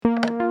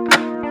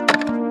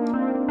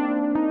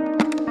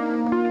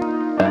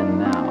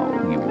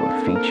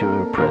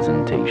feature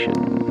presentation.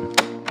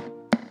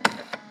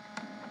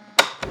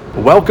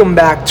 Welcome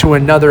back to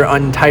another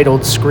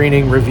Untitled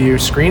Screening Review.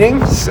 Streaming?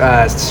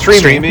 That's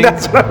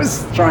what I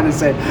was trying to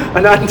say.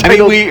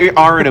 We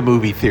are in a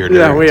movie theater,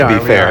 yeah, we to are,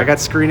 be fair. I got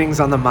screenings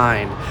on the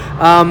mind.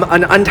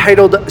 An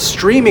Untitled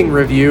Streaming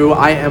Review.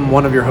 I am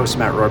one of your hosts,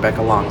 Matt Rohrbeck,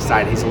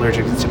 alongside. He's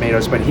allergic to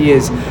tomatoes, but he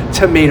is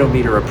Tomato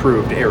Meter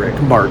approved,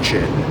 Eric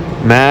Marchin.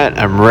 Matt,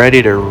 I'm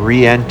ready to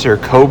re-enter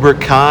Cobra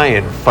Kai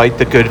and fight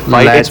the good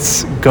fight.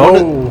 Let's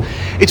go.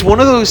 It's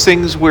one of those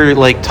things where,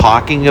 like,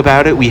 talking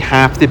about it, we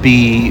have to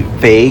be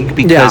vague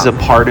because a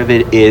part of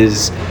it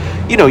is,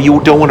 you know,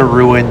 you don't want to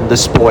ruin the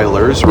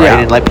spoilers, right?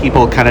 And let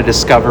people kind of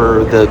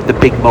discover the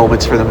big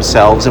moments for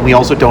themselves. And we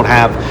also don't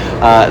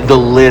have the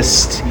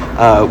list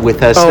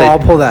with us. I'll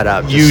pull that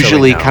up.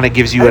 Usually kind of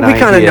gives you an idea. We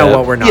kind of know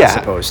what we're not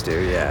supposed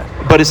to,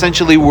 But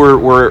essentially,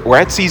 we're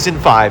at season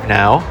 5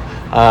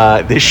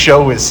 now. This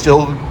show is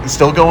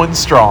still going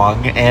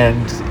strong,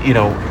 and you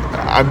know,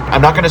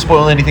 I'm not going to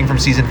spoil anything from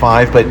season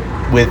 5, but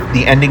with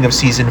the ending of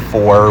season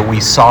 4,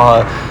 we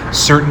saw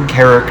certain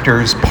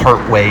characters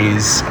part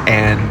ways,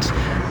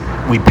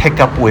 and we pick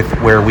up with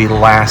where we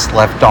last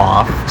left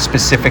off.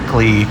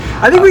 Specifically,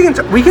 I think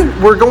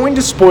we're going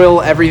to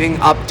spoil everything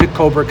up to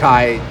Cobra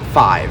Kai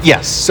 5.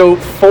 Yes. So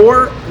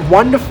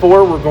 1 to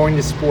 4 we're going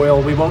to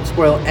spoil. We won't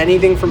spoil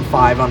anything from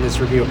 5 on this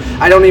review.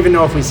 I don't even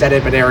know if we said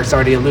it, but Eric's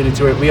already alluded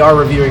to it. We are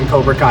reviewing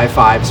Cobra Kai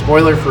 5,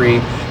 spoiler free.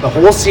 The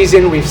whole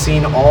season, we've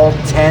seen all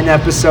 10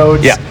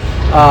 episodes. Yeah.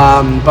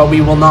 But we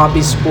will not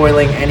be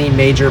spoiling any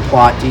major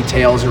plot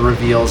details or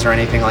reveals or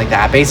anything like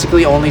that.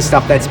 Basically only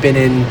stuff that's been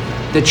in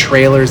the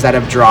trailers that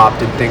have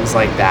dropped and things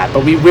like that.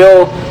 But we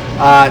will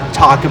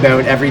talk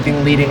about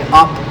everything leading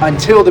up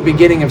until the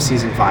beginning of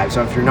season 5.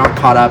 So if you're not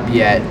caught up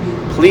yet,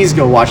 please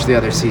go watch the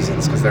other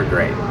seasons because they're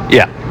great.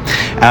 Yeah.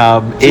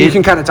 So you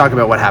can kind of talk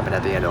about what happened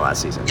at the end of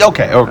last season.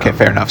 Okay,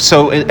 fair enough.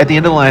 So at the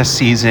end of last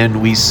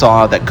season, we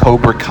saw that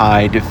Cobra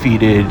Kai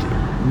defeated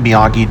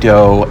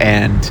Miyagi-Do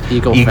and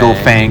Eagle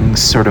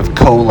Fang's sort of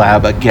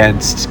collab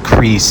against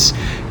Kreese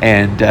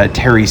and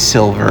Terry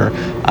Silver,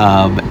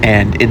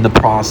 and in the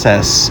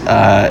process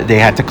they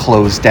had to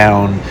close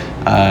down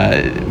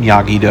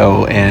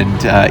Miyagi-Do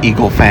and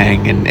Eagle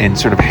Fang and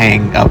sort of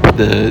hang up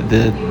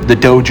the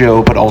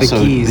dojo, but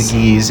also the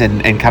gis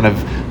and kind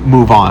of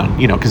move on,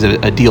 you know, because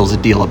a deal's a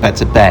deal, a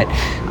bet's a bet.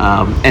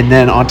 And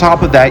then on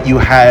top of that, you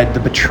had the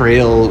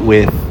betrayal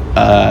with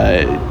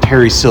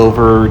Terry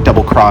Silver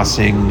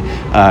double-crossing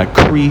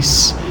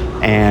Kreese,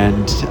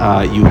 and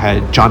you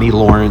had Johnny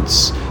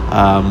Lawrence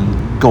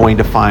going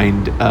to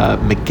find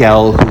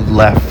Miguel, who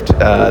left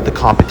the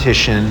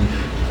competition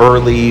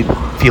early,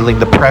 feeling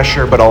the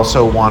pressure, but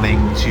also wanting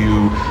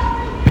to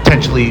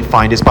potentially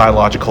find his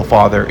biological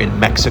father in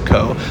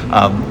Mexico.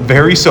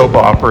 Very soap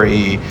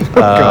opera-y,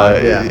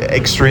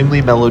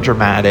 extremely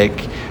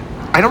melodramatic.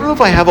 I don't know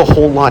if I have a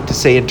whole lot to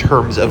say in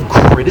terms of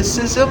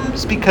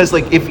criticisms, because,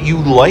 like, if you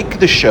like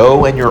the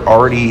show and you're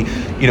already,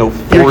 you know,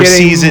 4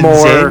 seasons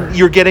in,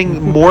 you're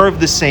getting more of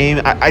the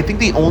same. I think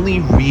the only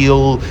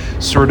real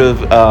sort of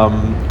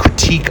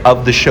critique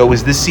of the show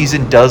is this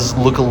season does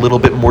look a little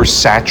bit more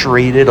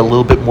saturated, a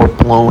little bit more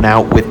blown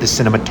out with the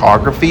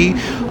cinematography.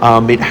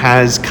 It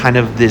has kind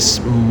of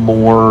this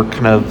more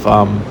kind of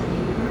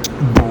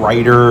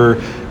brighter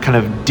kind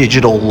of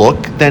digital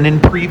look than in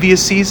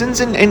previous seasons,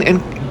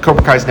 and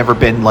Cobra Kai's never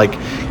been, like,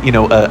 you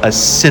know, a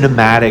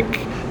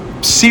cinematic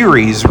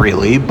series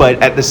really,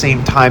 but at the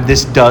same time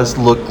this does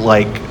look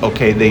like,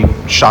 okay, they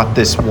shot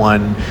this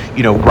one,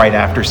 you know, right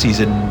after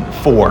season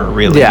 4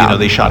 really. You know,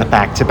 they shot it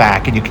back to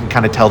back, and you can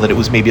kind of tell that it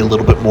was maybe a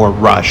little bit more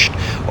rushed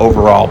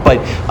overall. But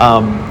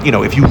you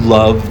know, if you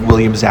love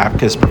William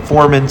Zabka's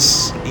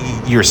performance,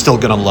 you're still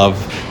gonna love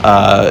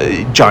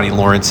Johnny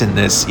Lawrence in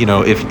this. You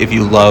know, if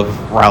you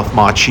love Ralph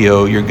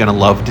Macchio, you're gonna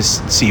love to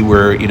see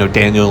where, you know,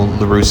 Daniel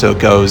LaRusso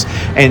goes.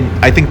 And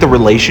I think the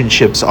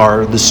relationships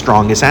are the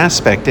strongest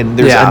aspect, and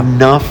there's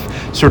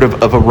enough sort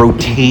of a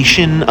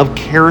rotation of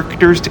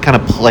characters to kind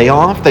of play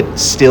off that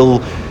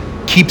still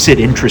keeps it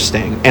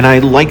interesting. And I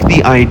like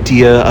the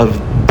idea of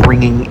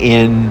bringing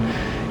in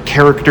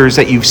characters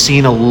that you've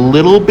seen a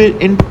little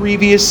bit in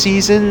previous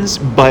seasons,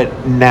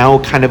 but now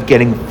kind of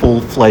getting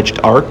full-fledged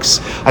arcs.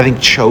 I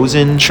think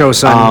Chosen,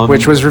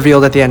 which was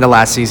revealed at the end of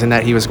last season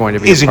that he was going to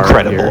be, is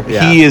incredible.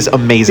 He is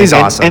amazing. He's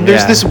awesome. And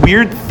there's this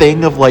weird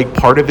thing of, like,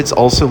 part of it's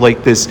also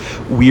like this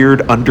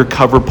weird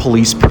undercover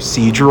police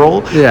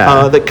procedural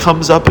that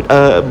comes up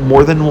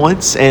more than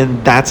once,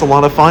 and that's a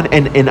lot of fun.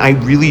 And I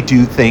really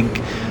do think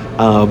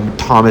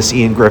Thomas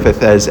Ian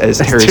Griffith as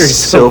Terry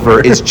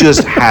Silver is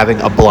just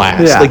having a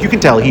blast. Like, you can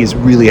tell he is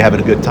really having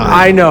a good time.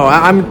 I know.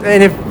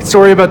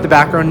 Sorry about the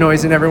background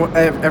noise and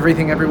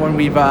everything. Everyone,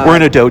 we're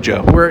in a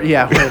dojo. We're in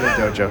a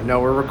dojo. No,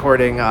 we're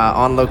recording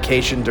on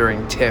location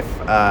during TIFF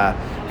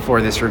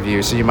for this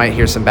review, so you might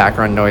hear some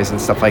background noise and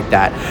stuff like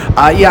that.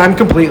 I'm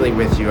completely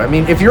with you. I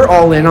mean, if you're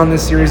all in on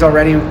this series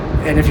already,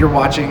 and if you're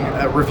watching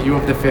a review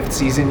of the 5th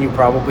season, you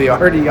probably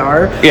already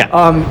are.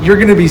 You're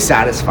going to be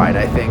satisfied,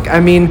 I think. I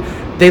mean,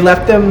 they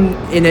left them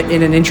in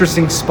an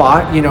interesting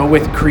spot,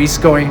 with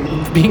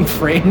Kreese being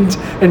framed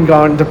and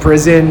gone to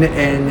prison,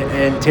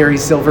 and Terry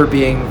Silver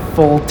being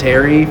full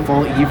Terry,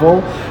 full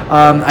evil.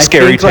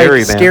 Scary Terry,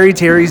 man. Scary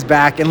Terry's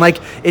back, and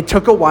it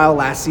took a while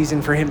last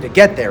season for him to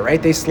get there,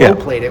 right? They slow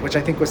played it, which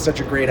I think was such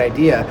a great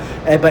idea.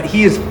 But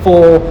he is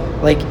full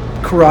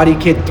Karate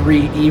Kid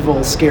 3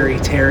 evil Scary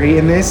Terry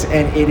in this,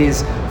 and it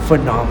is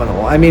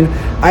phenomenal. I mean,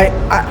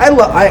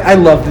 I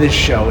love this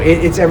show.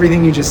 It's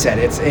everything you just said.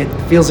 It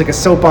feels like a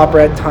soap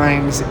opera at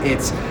times.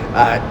 It's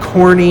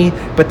corny,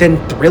 but then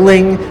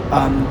thrilling.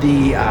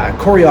 The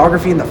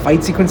choreography and the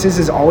fight sequences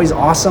is always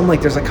awesome.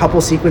 There's a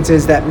couple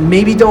sequences that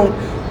maybe don't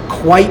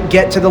quite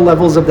get to the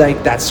levels of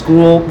that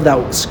school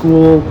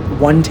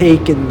one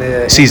take in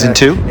the season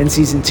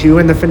 2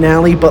 in the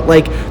finale, but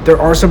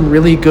there are some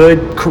really good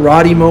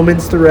karate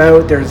moments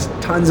throughout. There's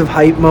tons of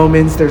hype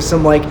moments. There's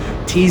some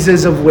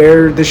teases of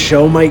where the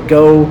show might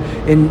go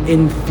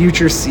in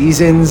future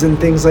seasons and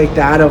things like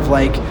that,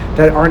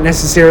 that aren't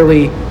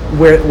necessarily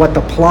what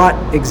the plot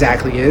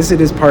exactly is. It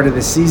is part of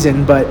the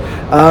season, but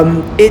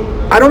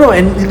I don't know.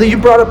 And you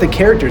brought up the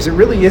characters. It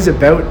really is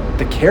about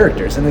the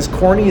characters, and as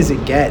corny as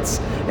it gets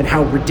and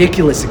how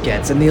ridiculous it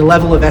gets and the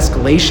level of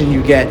escalation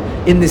you get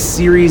in this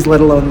series, let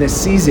alone this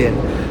season,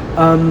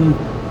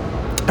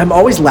 I'm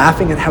always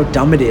laughing at how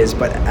dumb it is,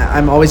 but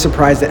I'm always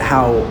surprised at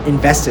how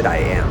invested I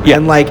am. Yeah.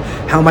 And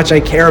how much I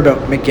care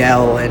about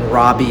Miguel and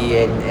Robbie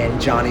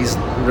and Johnny's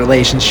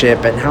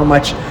relationship, and how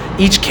much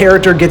each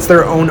character gets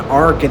their own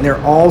arc, and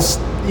they're all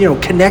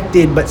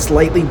connected but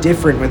slightly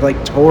different, with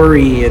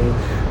Tori and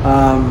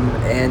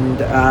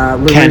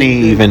Kenny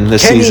even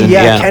this season.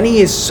 Yeah, Kenny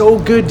is so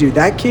good, dude.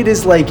 That kid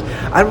is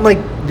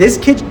this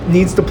kid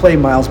needs to play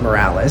Miles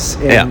Morales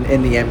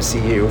in the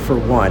MCU for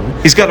one.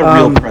 He's got a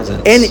real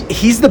presence, and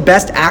he's the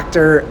best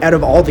actor out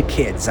of all the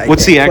kids.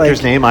 What's the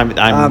actor's name? I'm going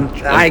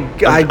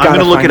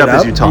to look it up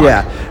as you talk.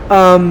 Yeah.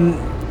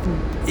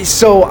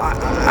 So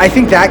I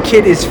think that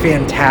kid is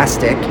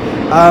fantastic.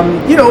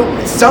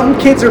 Some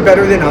kids are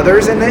better than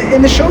others, and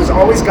the show's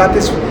always got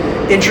this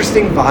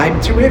interesting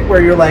vibe to it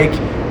where you're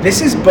this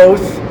is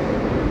both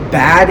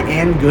bad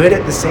and good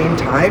at the same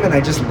time, and I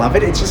just love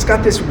it. It's just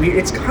got this weird,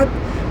 it's got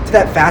to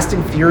that Fast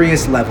and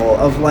Furious level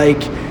of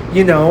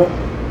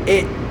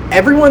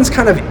everyone's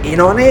kind of in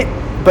on it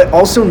but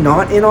also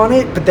not in on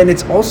it, but then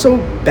it's also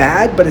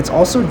bad, but it's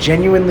also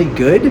genuinely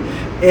good,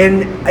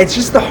 and it's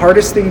just the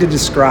hardest thing to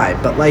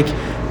describe. But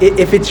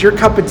if it's your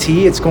cup of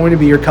tea, it's going to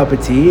be your cup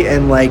of tea,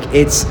 and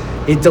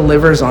it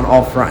delivers on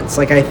all fronts.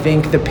 I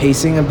think the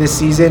pacing of this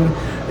season,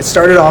 it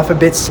started off a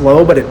bit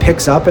slow, but it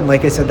picks up, and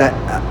like I said,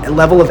 that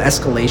level of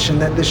escalation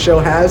that this show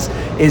has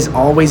is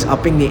always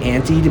upping the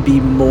ante to be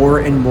more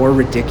and more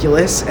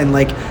ridiculous, and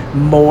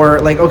more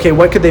okay,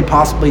 what could they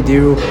possibly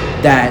do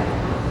that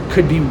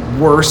could be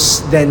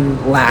worse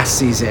than last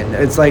season?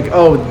 It's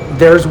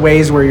there's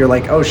ways where you're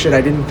oh shit,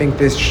 I didn't think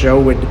this show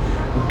would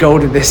go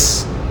to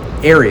this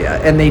area,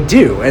 and they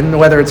do. And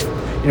whether it's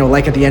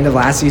at the end of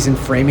last season,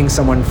 framing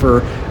someone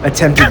for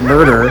attempted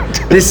murder,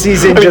 this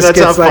season just that's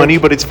gets not funny,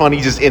 but it's funny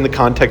just in the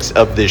context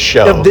of this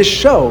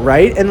show.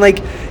 Right? And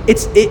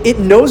it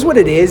knows what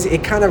it is.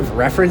 It kind of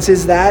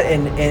references that,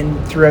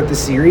 and throughout the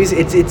series,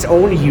 it's its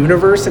own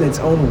universe and its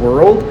own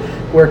world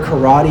where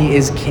karate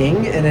is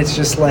king, and it's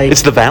just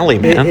it's the Valley,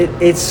 man.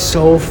 It's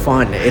so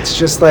fun. It's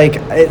just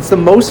it's the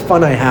most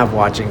fun I have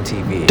watching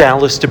TV.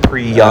 Dallas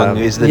Dupree Young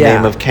is the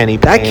name of Kenny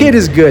Payne. That kid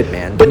is good,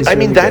 man. But I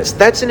mean,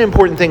 that's an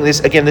important thing. This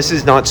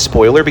is not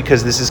spoiler,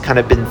 because this has kind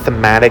of been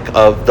thematic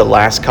of the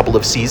last couple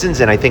of seasons,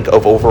 and I think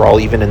of overall,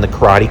 even in the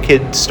Karate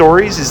Kid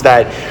stories, is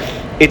that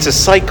it's a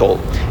cycle,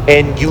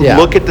 and you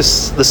look at the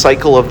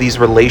cycle of these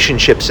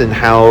relationships and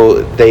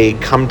how they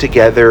come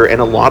together, and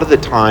a lot of the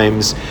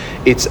times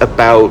it's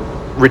about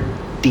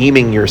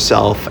redeeming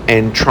yourself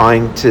and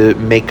trying to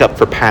make up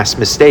for past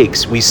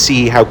mistakes. We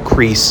see how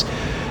Kreese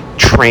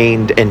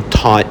trained and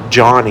taught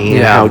Johnny,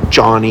 and how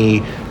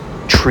Johnny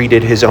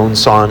treated his own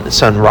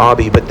son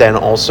Robbie, but then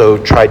also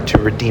tried to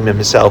redeem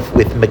himself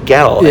with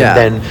Miguel, and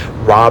then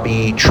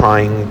Robbie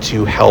trying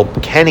to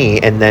help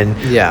Kenny, and then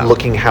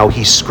looking how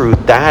he screwed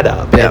that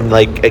up, and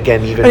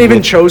again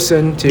even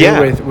Chosen too,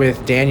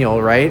 with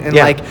Daniel, right?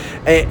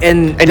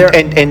 And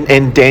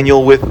and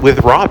Daniel with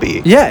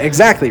Robbie. Yeah,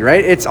 exactly,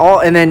 right. It's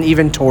all, and then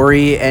even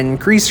Tori and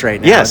Kreese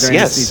right now during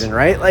the season,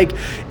 right?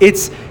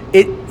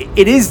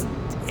 It is.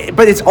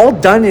 But it's all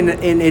done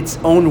in its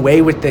own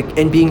way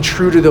and being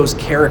true to those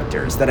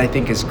characters that I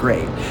think is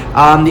great.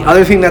 The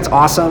other thing that's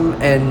awesome,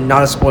 and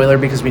not a spoiler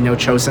because we know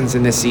Chosen's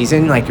in this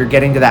season, you're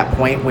getting to that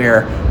point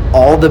where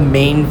all the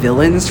main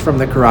villains from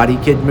the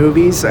Karate Kid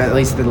movies, at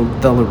least the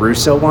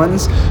LaRusso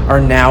ones,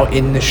 are now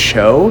in the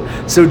show.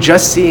 So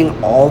just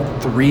seeing all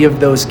three of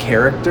those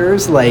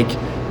characters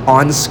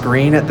on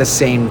screen at the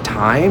same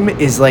time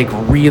is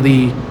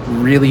really,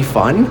 really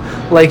fun.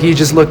 You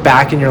just look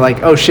back and you're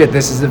oh shit,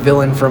 this is the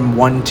villain from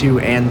 1, 2,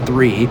 and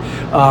 3,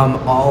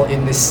 all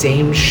in the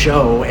same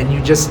show, and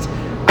you just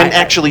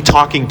actually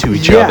talking to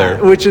each other,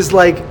 which is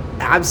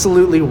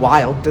absolutely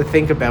wild to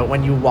think about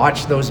when you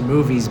watch those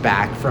movies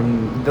back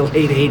from the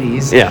late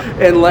 80s. Yeah.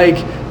 And like,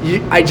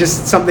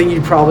 something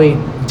you probably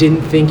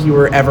didn't think you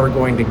were ever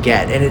going to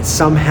get. And it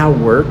somehow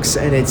works,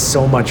 and it's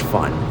so much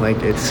fun. Like,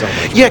 it's so much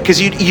fun. Yeah,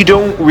 because you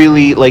don't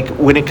really, like,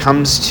 when it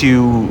comes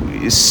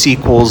to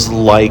sequels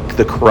like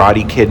the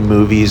Karate Kid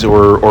movies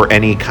or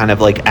any kind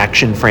of, like,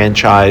 action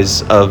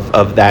franchise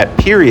of that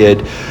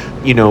period,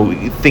 you know,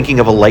 thinking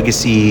of a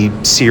legacy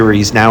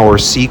series now or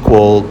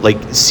sequel, like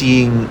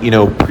seeing, you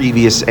know,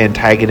 previous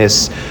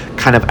antagonists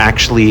kind of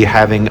actually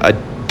having a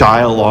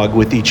dialogue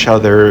with each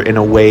other in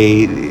a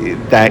way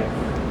that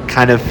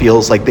kind of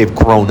feels like they've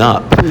grown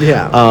up.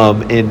 Yeah.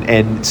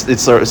 And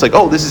it's like,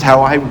 oh, this is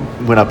how I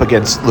went up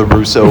against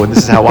LaRusso, and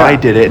this is how I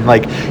did it. And,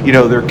 like, you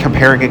know, they're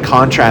comparing and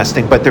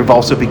contrasting, but they've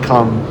also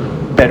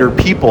become better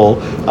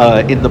people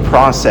in the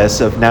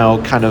process of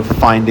now kind of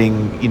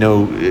finding, you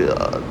know,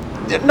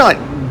 not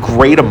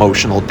great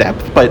emotional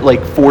depth, but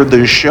like for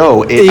the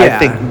show, I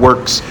think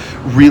works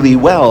really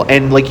well.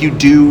 And like, you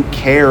do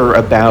care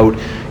about,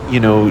 you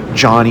know,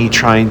 Johnny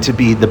trying to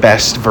be the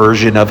best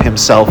version of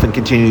himself and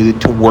continue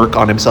to work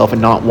on himself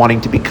and not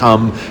wanting to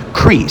become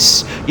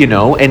Kreese, you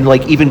know, and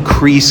like even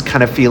Kreese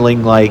kind of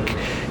feeling like,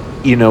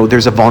 you know,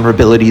 there's a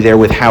vulnerability there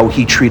with how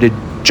he treated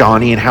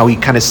Johnny and how he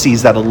kind of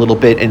sees that a little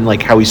bit, and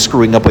like how he's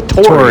screwing up with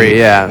Tori,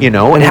 you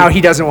know, and how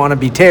he doesn't want to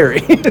be Terry.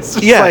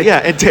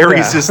 And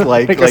Terry's just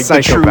like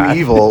the true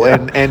evil,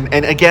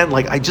 and again,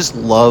 like, I just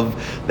love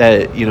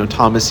that, you know,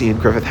 Thomas Ian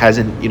Griffith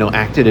hasn't, you know,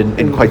 acted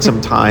in quite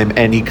some time,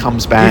 and he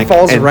comes back, he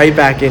falls right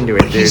back into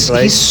it, dude.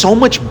 He's so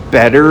much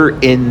better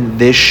in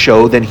this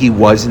show than he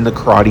was in the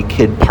Karate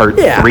Kid Part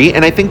 3,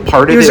 and I think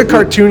he was a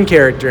cartoon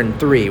character in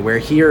 3, where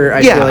here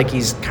I feel like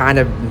he's kind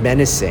of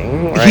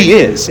menacing. Right? He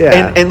is,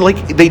 and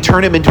like they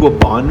turn him into a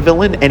Bond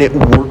villain, and it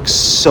works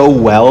so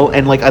well.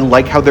 And like, I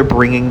like how they're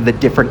bringing the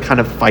different kind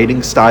of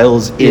fighting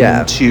styles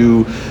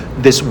into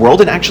this world,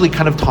 and actually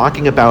kind of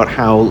talking about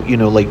how, you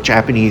know, like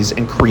Japanese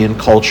and Korean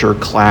culture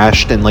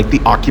clashed, and like the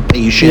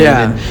occupation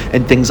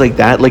and things like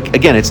that. Like,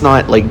 again, it's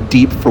not like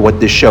deep for what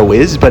this show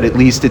is, but at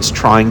least it's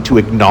trying to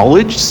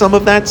acknowledge some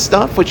of that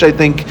stuff, which I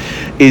think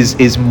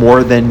is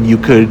more than you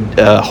could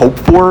hope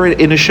for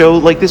in a show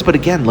like this. But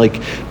again,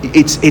 like,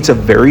 it's a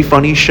very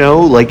funny show.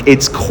 Like,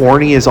 it's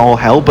corny as all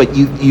hell, but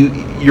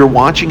you're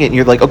watching it and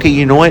you're like, okay,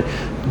 you know what?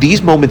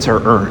 These moments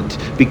are earned,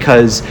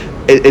 because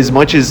as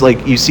much as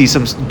like you see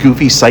some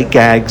goofy sight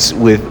gags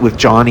with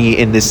Johnny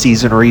in this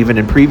season or even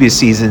in previous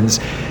seasons,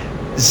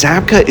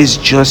 Zabka is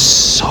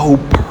just so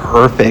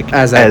perfect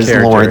as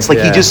Lawrence. Like,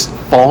 he just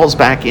falls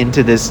back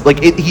into this,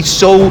 like, he's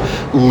so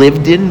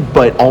lived in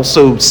but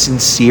also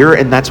sincere,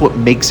 and that's what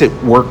makes it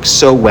work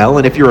so well.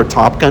 And if you're a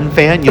Top Gun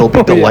fan, you'll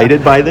be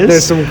delighted by this.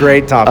 There's some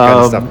great Top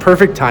Gun stuff.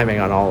 Perfect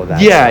timing on all of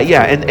that.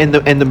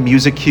 And the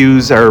music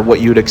cues are what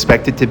you'd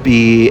expect it to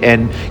be.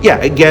 And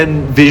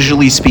again,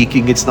 visually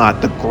speaking, it's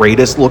not the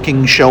greatest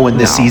looking show, and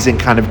this season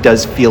kind of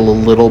does feel a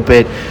little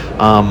bit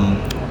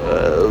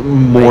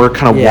more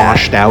kind of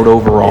washed out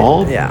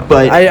overall.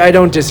 But I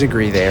don't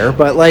disagree there.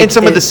 But like, and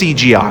some of the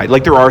CGI,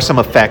 like, there are some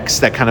effects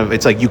that kind of,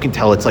 it's like you can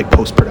tell it's like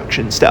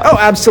post-production stuff. Oh,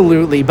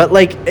 absolutely. But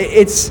like,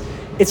 it's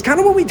kind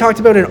of what we talked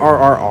about in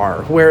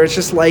RRR, where it's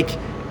just like,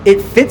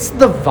 it fits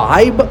the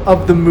vibe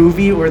of the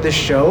movie or the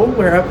show,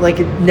 where like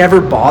it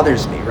never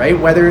bothers me, right?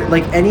 Whether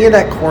like any of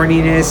that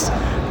corniness,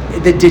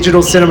 the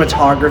digital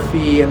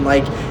cinematography, and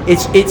like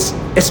it's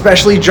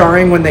especially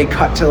jarring when they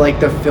cut to like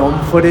the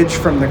film footage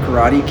from the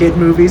Karate Kid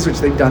movies, which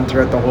they've done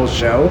throughout the whole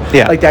show.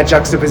 Like, that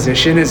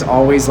juxtaposition is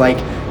always like,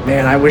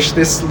 man, I wish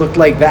this looked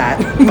like that.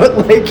 But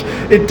like,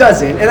 it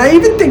doesn't. And I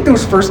even think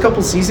those first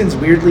couple seasons,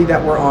 weirdly,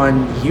 that were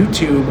on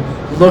YouTube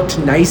looked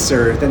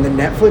nicer than the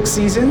Netflix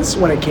seasons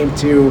when it came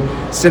to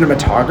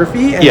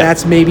cinematography. And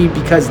that's maybe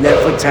because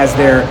Netflix has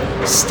their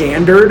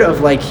standard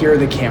of like, here are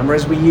the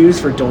cameras we use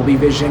for Dolby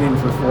Vision and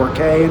for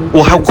 4K and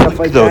how and stuff quick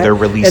like though that. they're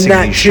releasing and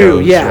that these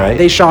too, shows, right?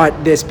 They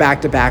shot this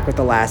back to back with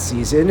the last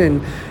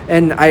season,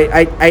 and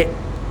I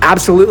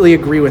absolutely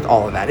agree with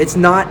all of that. It's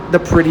not the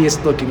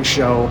prettiest looking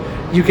show.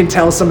 You can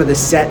tell some of the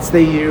sets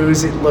they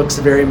use, it looks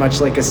very much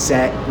like a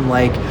set, and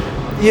like,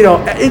 you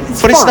know,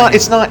 it's but fine.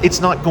 it's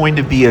not going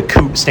to be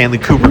a Stanley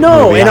Kubrick movie.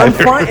 No, and I'm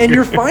either. fine, and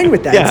you're fine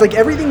with that. It's like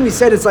everything we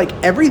said. It's like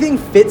everything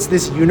fits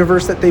this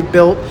universe that they've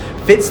built,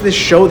 fits this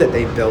show that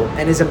they've built,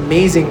 and is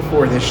amazing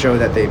for this show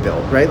that they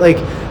built. Right? Like,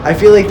 I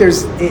feel like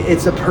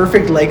it's a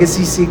perfect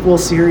legacy sequel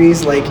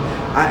series. Like,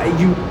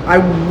 I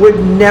would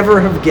never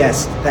have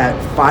guessed that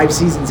 5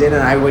 seasons in,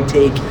 and I would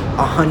take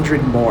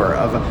 100 more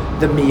of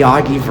the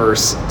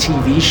Miyagi-verse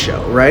TV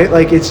show, right?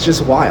 Like, it's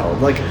just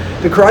wild. Like,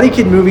 the Karate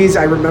Kid movies,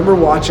 I remember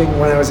watching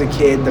when I was a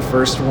kid, the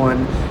first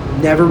one,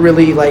 never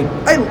really, like,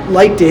 I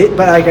liked it,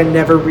 but like, I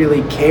never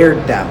really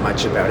cared that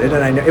much about it,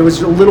 and I know it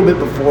was a little bit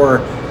before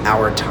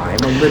our time,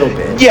 a little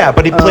bit. Yeah,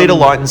 but it played a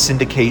lot in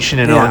syndication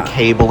and on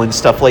cable and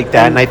stuff like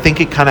that, and I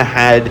think it kind of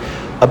had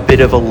a bit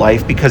of a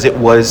life because it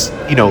was,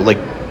 you know, like,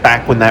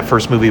 back when that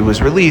first movie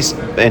was released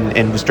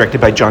and was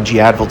directed by John G.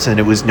 Avildsen,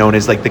 it was known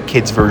as like the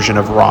kids' version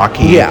of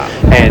Rocky. Yeah.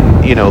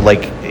 And, you know,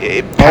 like...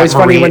 Always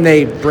funny when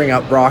they bring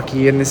up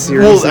Rocky in the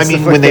series. Well, I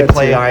mean, when they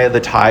play Eye of the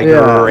Tiger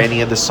or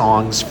any of the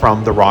songs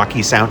from the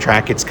Rocky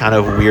soundtrack, it's kind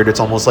of weird. It's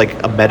almost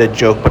like a meta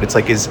joke, but it's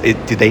like,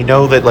 do they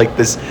know that like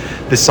this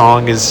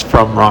song is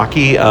from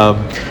Rocky?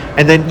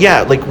 And then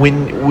like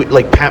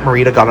like Pat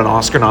Morita got an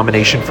Oscar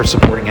nomination for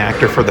supporting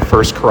actor for the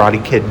first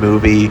Karate Kid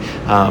movie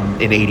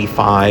in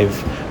 '85.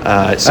 So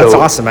that's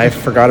awesome. I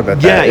forgot about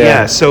that.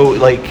 Yeah. So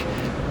like,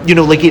 you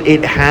know, like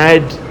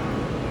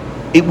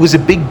it was a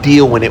big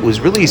deal when it was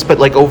released, but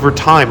like over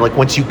time, like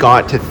once you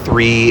got to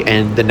 3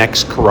 and the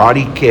next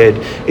Karate Kid,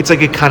 it's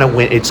like it kind of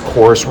went its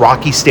course.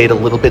 Rocky stayed a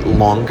little bit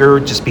longer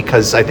just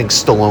because I think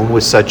Stallone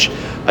was such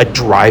a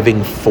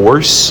driving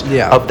force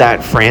of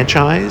that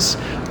franchise.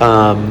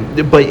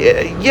 But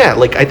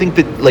like I think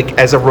that like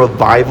as a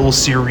revival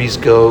series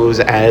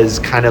goes, as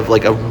kind of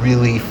like a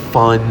really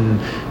fun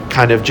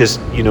kind of just,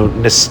 you know,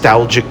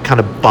 nostalgic kind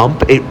of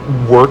bump, it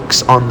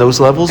works on those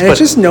levels. And it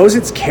just knows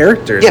its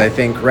characters, I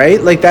think, right?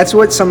 Like that's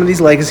what some of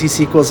these legacy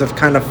sequels have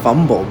kind of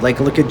fumbled. Like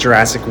look at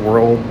Jurassic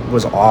World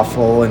was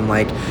awful, and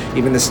like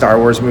even the Star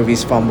Wars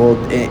movies fumbled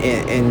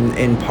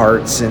in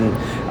parts, and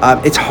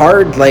it's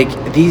hard.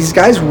 Like these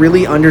guys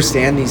really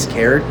understand these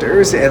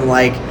characters and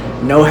like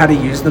know how to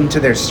use them to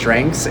their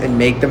strengths and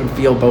make them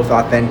feel both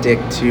authentic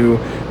to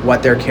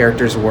what their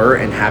characters were,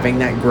 and having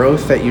that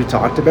growth that you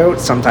talked about.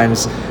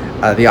 Sometimes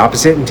the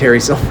opposite in Terry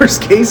Silver's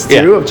case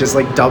too, of just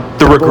like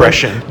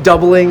regression,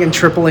 doubling and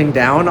tripling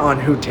down on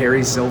who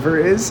Terry Silver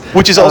is,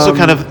 which is also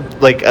kind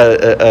of like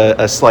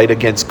a slight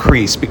against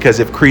Kreese, because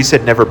if Kreese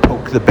had never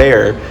poked the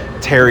bear,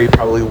 Terry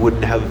probably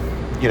wouldn't have,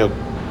 you know,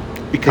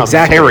 become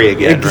Terry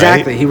again.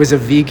 Exactly. Right? He was a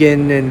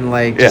vegan and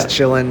like just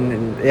chilling,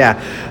 and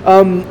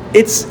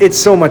it's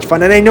so much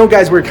fun. And I know,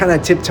 guys, we're kind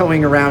of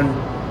tiptoeing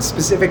around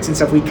specifics and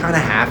stuff. We kind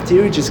of have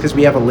to, just because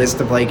we have a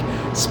list of like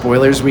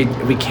spoilers we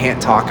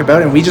can't talk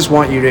about, and we just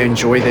want you to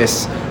enjoy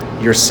this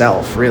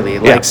yourself, really.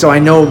 Like so I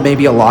know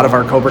maybe a lot of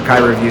our Cobra Kai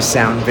reviews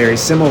sound very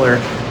similar,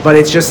 but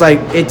it's just like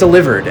it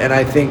delivered, and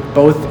I think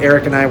both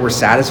Eric and I were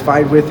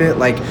satisfied with it.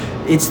 Like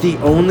it's the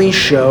only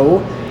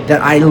show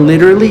that I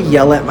literally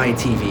yell at my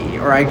TV,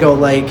 or I go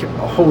like,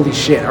 holy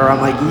shit, or I'm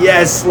like,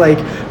 yes, like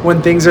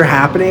when things are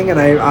happening, and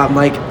I'm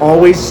like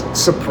always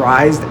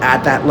surprised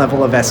at that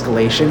level of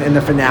escalation. And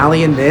the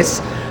finale in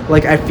this,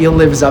 like I feel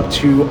lives up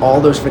to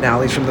all those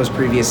finales from those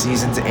previous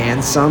seasons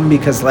and some,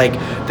 because like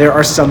there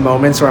are some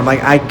moments where I'm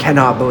like, I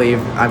cannot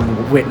believe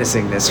I'm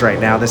witnessing this right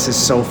now. This is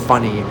so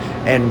funny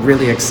and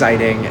really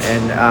exciting,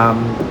 and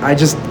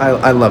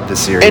I love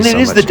this series. And it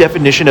is the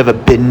definition of a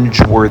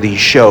binge-worthy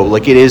show.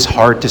 Like it is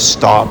hard to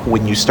stop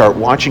when you start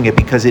watching it,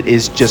 because it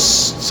is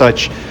just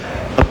such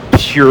a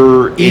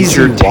pure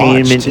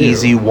entertainment,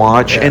 easy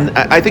watch. And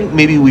I think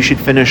maybe we should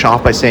finish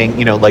off by saying,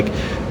 you know, like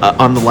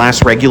on the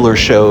last regular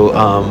show,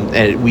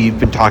 and we've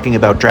been talking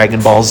about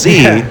Dragon Ball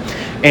Z,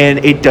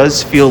 and it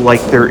does feel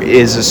like there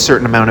is a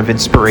certain amount of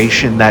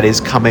inspiration that is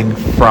coming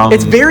from...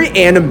 It's very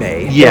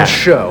anime,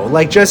 show.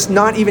 Like just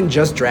not even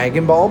just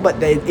Dragon Ball,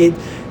 but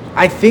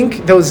I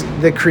think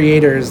the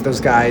creators, those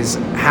guys,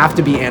 have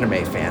to be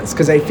anime fans,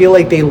 because I feel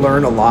like they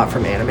learn a lot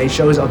from anime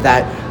shows, of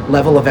that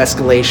level of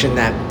escalation,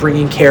 that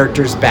bringing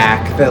characters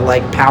back, the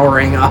like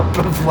powering up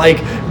of like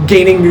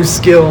gaining new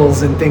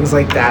skills and things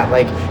like that.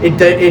 Like it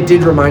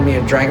did remind me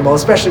of Dragon Ball,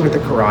 especially with the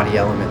karate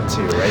element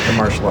too, right? The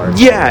martial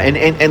arts. Yeah,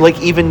 and like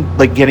even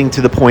like getting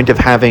to the point of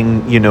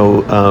having, you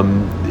know,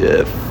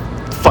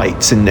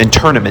 fights and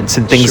tournaments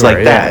and things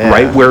like that,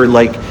 right? Where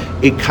like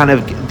it kind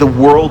of, the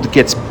world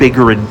gets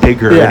bigger and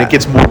bigger, and it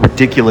gets more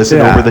ridiculous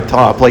and over the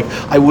top. Like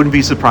I wouldn't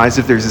be surprised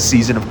if there's a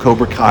season of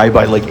Cobra Kai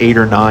by like 8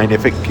 or 9,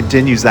 if it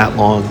continues that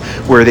long,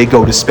 where they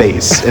go to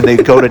space and they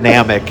go to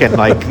Namek, and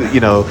like, you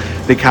know,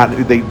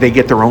 they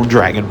get their own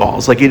Dragon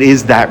Balls. Like it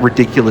is that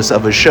ridiculous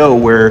of a show,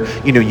 where,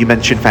 you know, you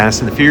mentioned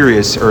Fast and the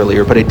Furious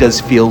earlier, but it does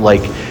feel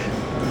like,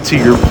 to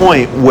your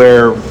point,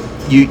 where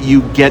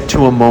you get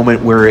to a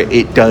moment where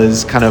it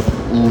does kind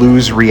of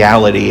lose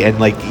reality, and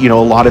like, you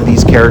know, a lot of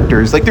these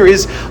characters, like there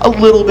is a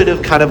little bit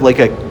of kind of like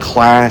a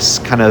class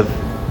kind of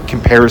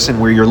comparison,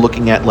 where you're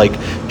looking at like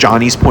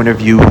Johnny's point of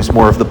view, who's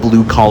more of the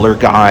blue collar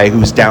guy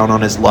who's down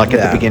on his luck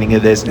at the beginning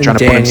of this and trying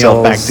to put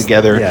himself back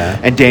together.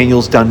 And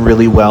Daniel's done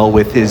really well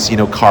with his, you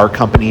know, car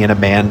company and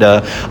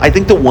Amanda. I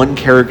think the one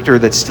character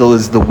that still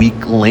is the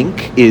weak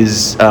link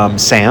is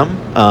Sam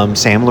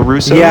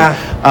LaRusso.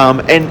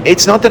 And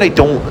it's not that I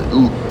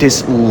don't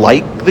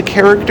dislike the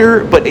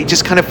character, but it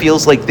just kind of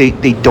feels like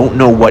they don't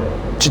know what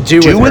to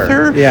do with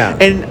her.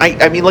 And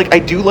I mean, like, I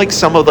do like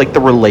some of like the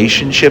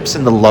relationships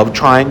and the love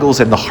triangles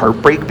and the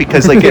heartbreak,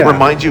 because like it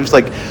reminds you, it's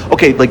like,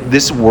 okay, like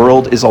this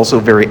world is also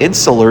very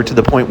insular, to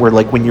the point where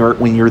like when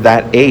you're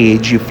that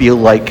age, you feel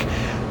like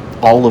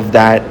all of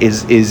that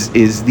is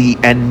the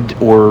end,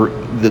 or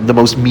the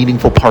most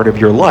meaningful part of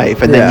your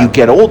life. And then you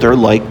get older,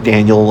 like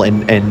Daniel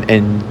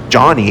and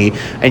Johnny,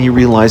 and you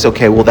realize,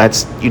 okay, well,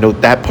 that's, you know,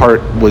 that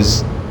part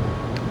was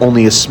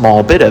only a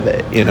small bit of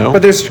it, you know.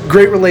 But there's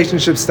great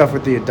relationship stuff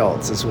with the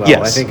adults as well.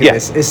 Yes, I think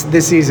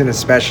this season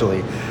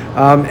especially,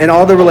 and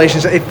all the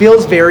relationships. It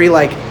feels very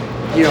like,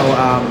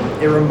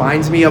 it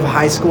reminds me of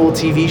high school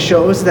TV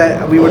shows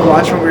that we would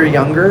watch when we were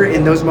younger.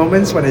 In those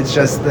moments when it's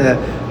just the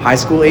high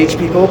school age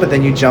people, but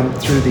then you jump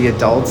through the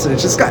adults, and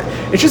it's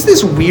just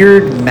this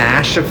weird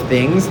mash of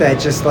things that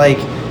just like.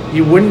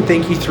 You wouldn't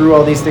think you threw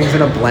all these things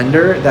in a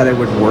blender that it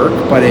would work,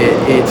 but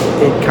it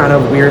kind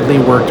of weirdly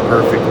worked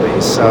perfectly.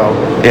 So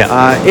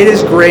it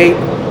is great.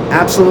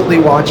 Absolutely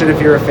watch it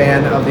if you're a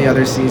fan of the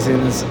other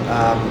seasons.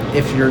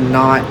 If you're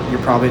not,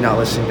 you're probably not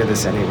listening to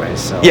this anyway.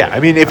 So yeah,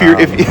 I mean, if you're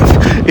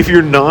if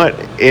you're not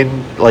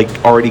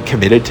already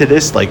committed to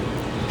this,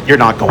 you're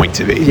not going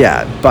to be.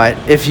 Yeah, but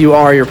if you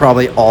are, you're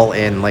probably all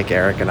in like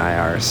Eric and I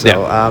are.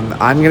 So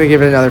I'm going to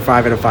give it another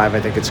 5 out of 5.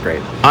 I think it's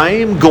great. I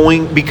am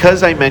going,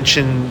 because I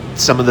mentioned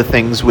some of the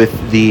things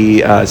with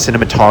the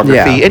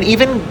cinematography, and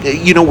even,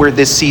 where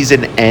this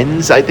season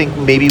ends, I think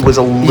maybe was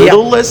a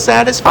little less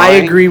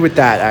satisfying. I agree with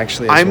that,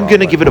 actually. I'm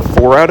going to give it a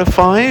 4 out of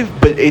 5,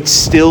 but it's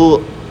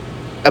still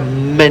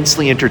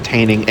immensely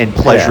entertaining and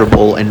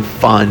pleasurable and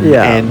fun,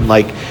 and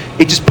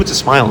it just puts a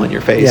smile on your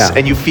face,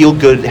 and you feel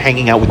good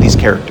hanging out with these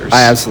characters.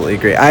 I absolutely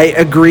agree. I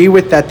agree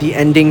with that. The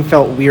ending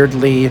felt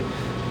weirdly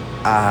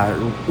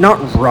not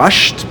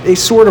rushed. It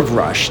sort of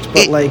rushed,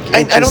 but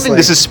I don't think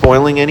this is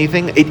spoiling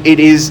anything. It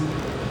is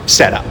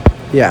set up.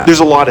 Yeah. There's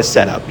a lot of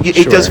setup.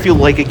 It does feel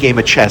like a game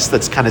of chess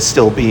that's kind of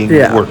still being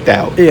worked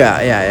out.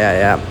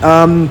 Yeah.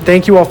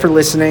 Thank you all for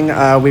listening.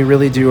 We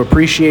really do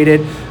appreciate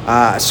it.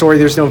 Sorry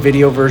there's no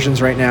video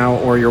versions right now,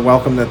 or you're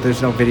welcome that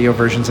there's no video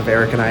versions of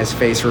Eric and I's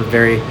face. We're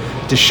very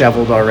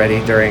disheveled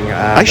already during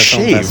the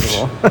film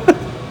festival.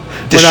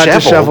 We're not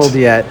disheveled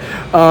yet.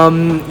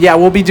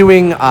 We'll be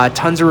doing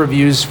tons of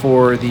reviews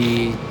for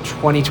the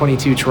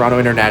 2022 Toronto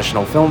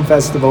International Film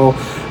Festival.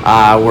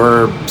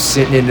 We're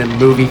sitting in the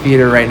movie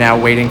theater right now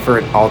waiting for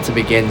it all to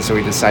begin, so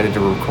we decided to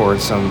record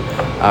some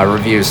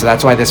reviews. So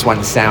that's why this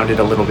one sounded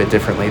a little bit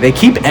differently. They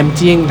keep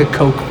emptying the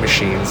Coke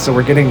machines, so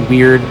we're getting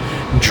weird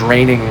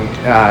draining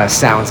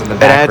sounds in the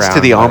background. It adds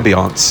to the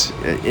ambiance.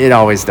 It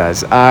always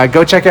does.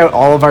 Go check out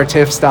all of our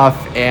TIFF stuff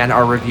and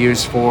our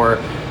reviews for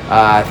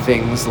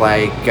things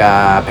like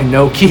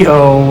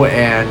Pinocchio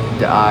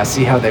and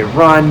See How They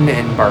Run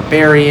and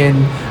Barbarian,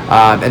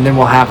 and then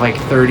we'll have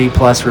 30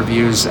 plus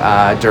reviews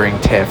during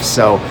TIFF.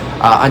 So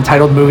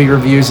Untitled Movie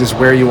Reviews is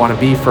where you want to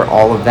be for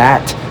all of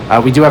that.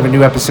 We do have a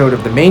new episode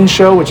of the main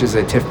show, which is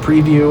a TIFF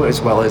preview,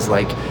 as well as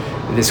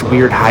this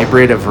weird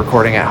hybrid of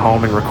recording at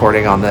home and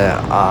recording on the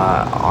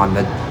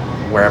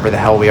wherever the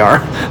hell we are,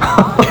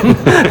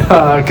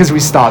 because we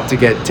stopped to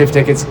get TIFF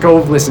tickets.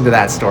 Go listen to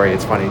that story.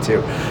 It's funny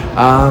too.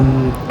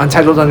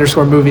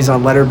 Untitled_movies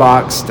on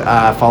Letterboxd.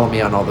 Follow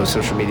me on all those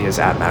social medias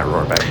at Matt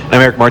Rohrbeck.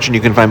 I'm Eric Marchin.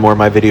 You can find more of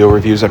my video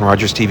reviews on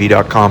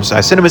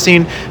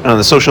RogersTV.com/CinemaScene and on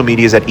the social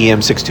medias at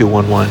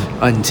EM6211.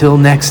 Until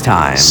next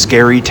time.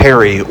 Scary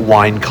Terry,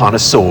 wine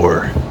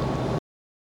connoisseur.